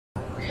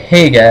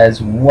Hey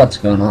guys, what's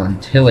going on?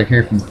 Taylor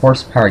here from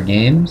Horsepower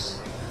Games.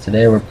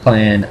 Today we're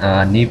playing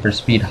Need for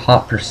Speed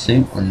Hot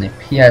Pursuit on the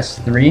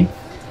PS3.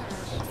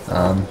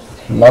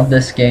 Love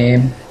this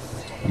game.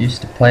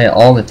 Used to play it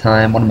all the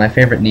time. One of my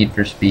favorite Need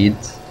for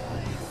Speeds.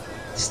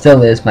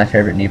 Still is my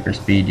favorite Need for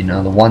Speed. You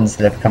know, the ones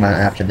that have come out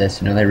after this,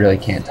 you know, they really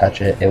can't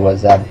touch it. It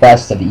was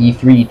best of the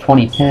E3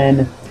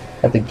 2010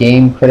 at the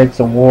Game Critics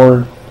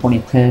Award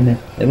 2010.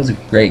 It was a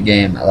great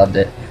game. I loved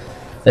it.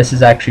 This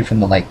is actually from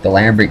the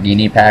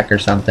Lamborghini pack or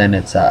something.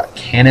 It's a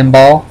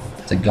Cannonball.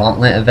 It's a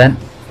Gauntlet event.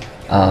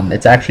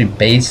 It's actually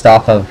based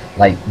off of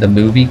the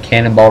movie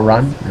Cannonball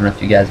Run. I don't know if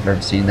you guys have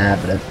ever seen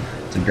that, but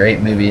it's a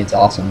great movie. It's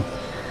awesome.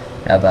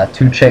 You have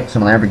two chicks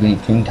in a Lamborghini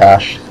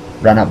Countach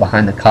run up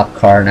behind the cop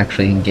car and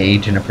actually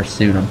engage in a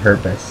pursuit on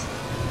purpose.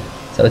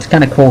 So it's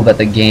kind of cool that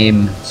the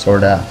game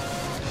sort of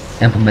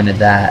implemented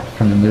that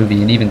from the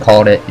movie and even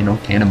called it, you know,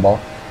 Cannonball.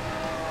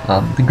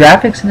 The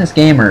graphics in this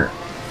game are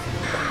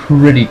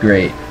pretty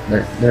great.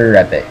 They're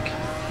epic,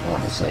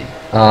 honestly.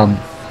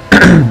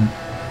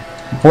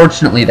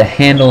 Unfortunately, the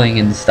handling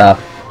and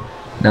stuff,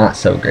 not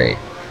so great.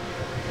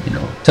 You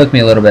know, it took me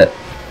a little bit,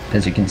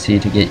 as you can see,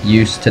 to get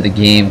used to the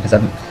game because I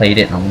haven't played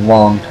it in a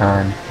long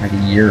time, like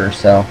a year or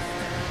so.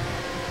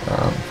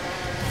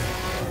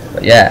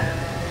 But yeah,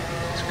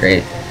 it's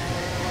great.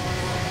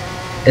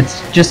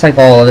 It's just like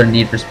all other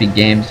Need for Speed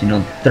games, you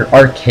know, they're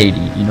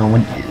arcadey. You know,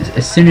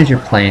 as soon as you're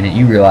playing it,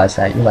 you realize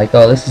that. You're like,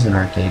 oh, this is an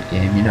arcade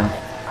game, you know.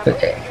 But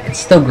it's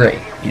still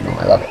great, you know,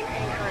 I love it.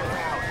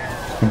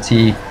 You can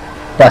see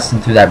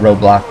busting through that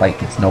roadblock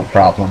like it's no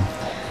problem.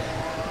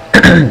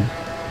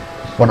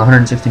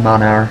 160 mile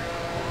an hour.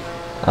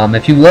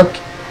 If you look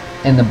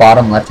in the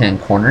bottom left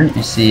hand corner,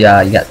 you see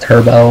you got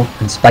turbo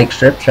and spike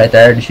strips right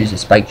there. Just use a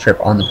spike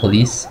strip on the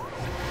police.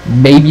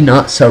 Maybe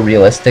not so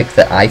realistic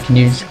that I can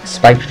use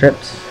spike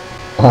strips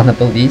on the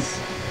police.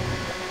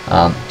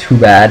 Too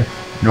bad.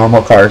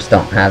 Normal cars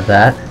don't have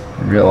that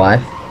in real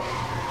life.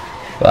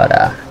 But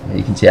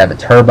you can see I have a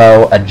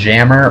turbo, a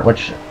jammer,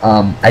 which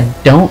I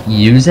don't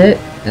use it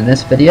in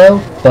this video,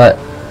 but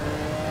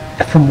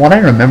from what I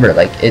remember,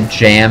 like, it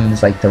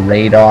jams like the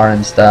radar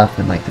and stuff,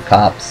 and like the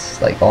cops,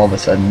 like, all of a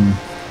sudden,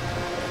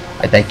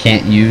 like, they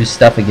can't use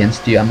stuff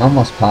against you. I'm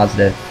almost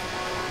positive,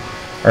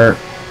 or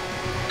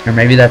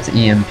maybe that's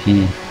EMP.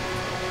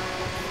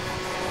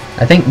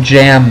 I think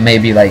jam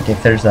maybe like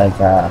if there's like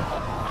a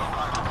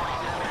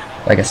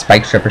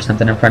spike strip or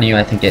something in front of you.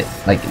 I think it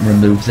like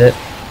removes it.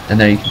 And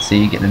there you can see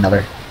you get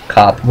another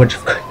cop, which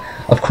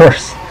of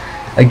course,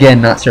 again,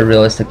 not so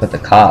realistic with the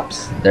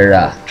cops.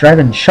 They're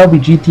driving Shelby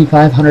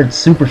GT500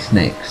 Super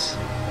Snakes.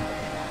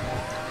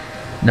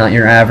 Not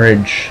your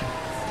average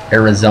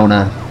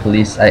Arizona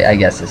police. I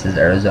guess this is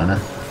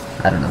Arizona.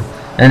 I don't know.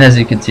 And as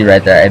you can see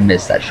right there, I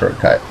missed that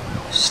shortcut.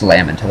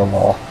 Slam into the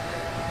wall.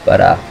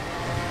 But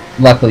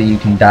luckily you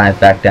can dive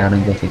back down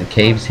and go through the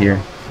caves here.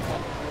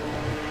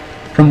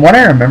 From what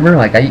I remember,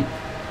 like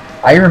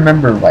I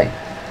remember like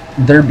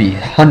there'd be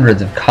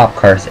hundreds of cop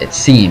cars, it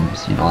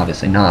seems, you know,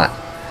 obviously not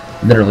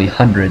literally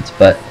hundreds,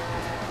 but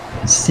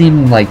it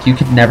seemed like you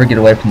could never get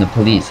away from the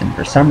police, and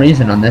for some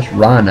reason on this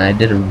run I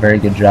did a very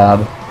good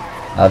job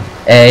of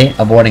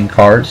avoiding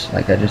cars,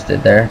 like I just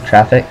did there,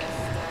 traffic,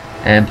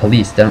 and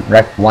police. Don't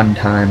wreck one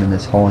time in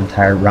this whole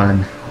entire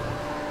run.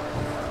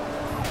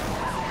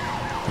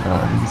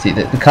 You can see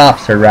that the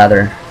cops are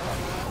rather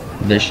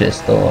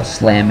vicious. They'll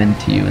slam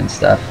into you and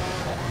stuff.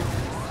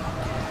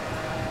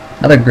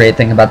 Another great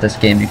thing about this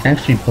game, you can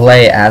actually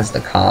play as the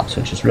cops,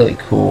 which is really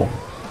cool.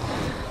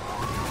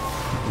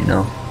 You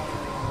know,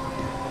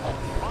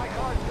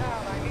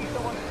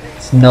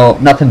 it's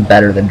nothing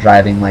better than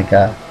driving like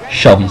a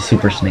Shelby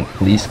Super Snake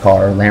police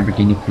car, or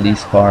Lamborghini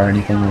police car, or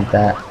anything like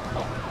that.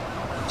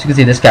 So you can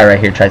see this guy right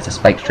here tries to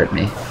spike strip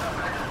me,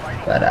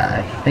 but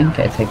I think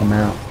I take him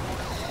out.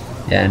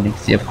 Yeah, and you can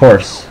see, of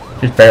course,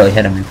 just barely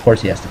hit him. Of course,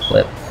 he has to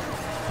flip.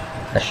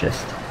 That's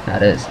just.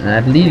 That is, and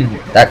I believe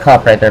that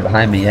cop right there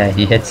behind me, yeah,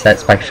 he hits that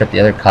spike strip the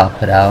other cop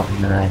put out,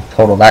 and then I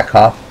total that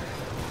cop,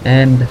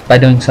 and by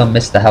doing so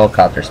missed the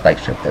helicopter spike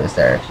strip that was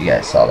there, if you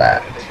guys saw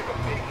that.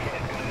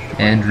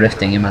 And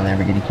drifting in my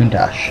Lamborghini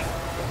Countach,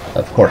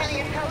 of course.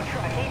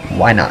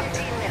 Why not?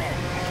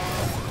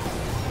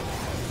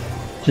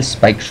 Just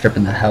spike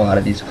stripping the hell out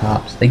of these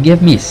cops. They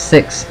give me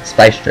 6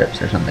 spike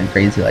strips or something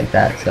crazy like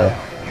that, so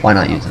why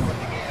not use them?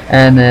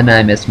 And then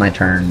I miss my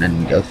turn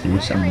and go through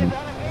some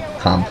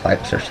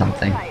complex or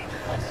something.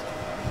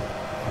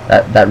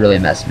 That really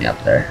messed me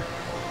up there.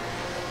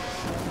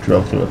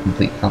 Drove through a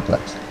complete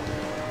complex.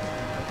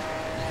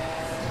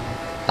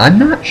 I'm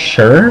not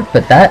sure,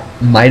 but that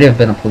might have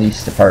been a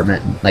police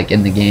department, like,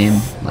 in the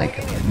game, like,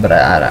 but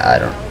I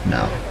don't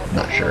know. I'm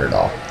not sure at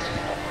all.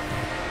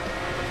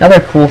 Another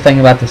cool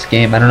thing about this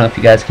game, I don't know if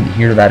you guys can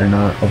hear that or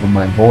not over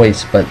my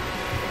voice, but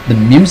the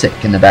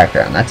music in the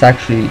background, that's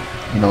actually,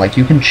 you know, like,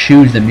 you can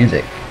choose the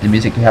music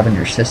you have in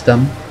your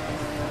system.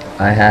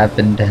 I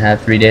happen to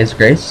have 3 Days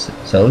Grace,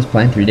 so I was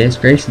playing 3 Days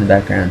Grace in the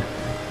background,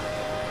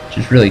 which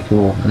is really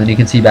cool. And then you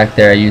can see back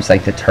there I use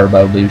like the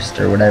turbo boost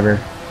or whatever,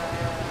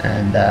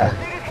 and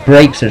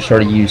brakes are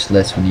sort of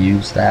useless when you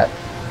use that.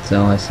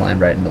 so I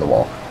slammed right into the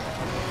wall.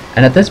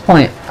 And at this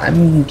point,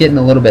 I'm getting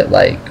a little bit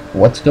like,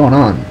 what's going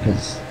on?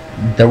 Because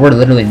there were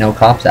literally no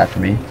cops after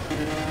me.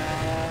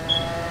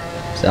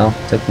 So,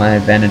 took my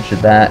advantage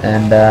of that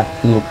and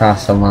flew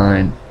across the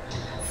line.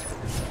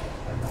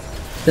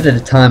 Did it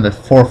at a time of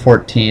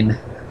 4:14,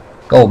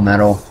 gold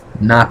medal.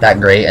 Not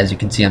that great, as you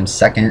can see I'm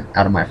second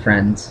out of my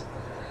friends.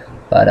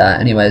 But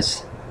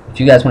anyways, if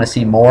you guys want to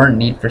see more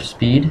Need for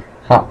Speed,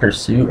 Hot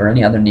Pursuit, or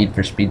any other Need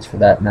for Speeds for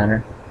that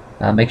matter,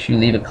 make sure you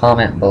leave a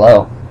comment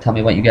below. Tell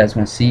me what you guys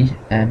want to see,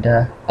 and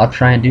I'll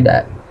try and do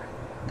that.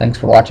 Thanks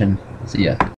for watching. See ya.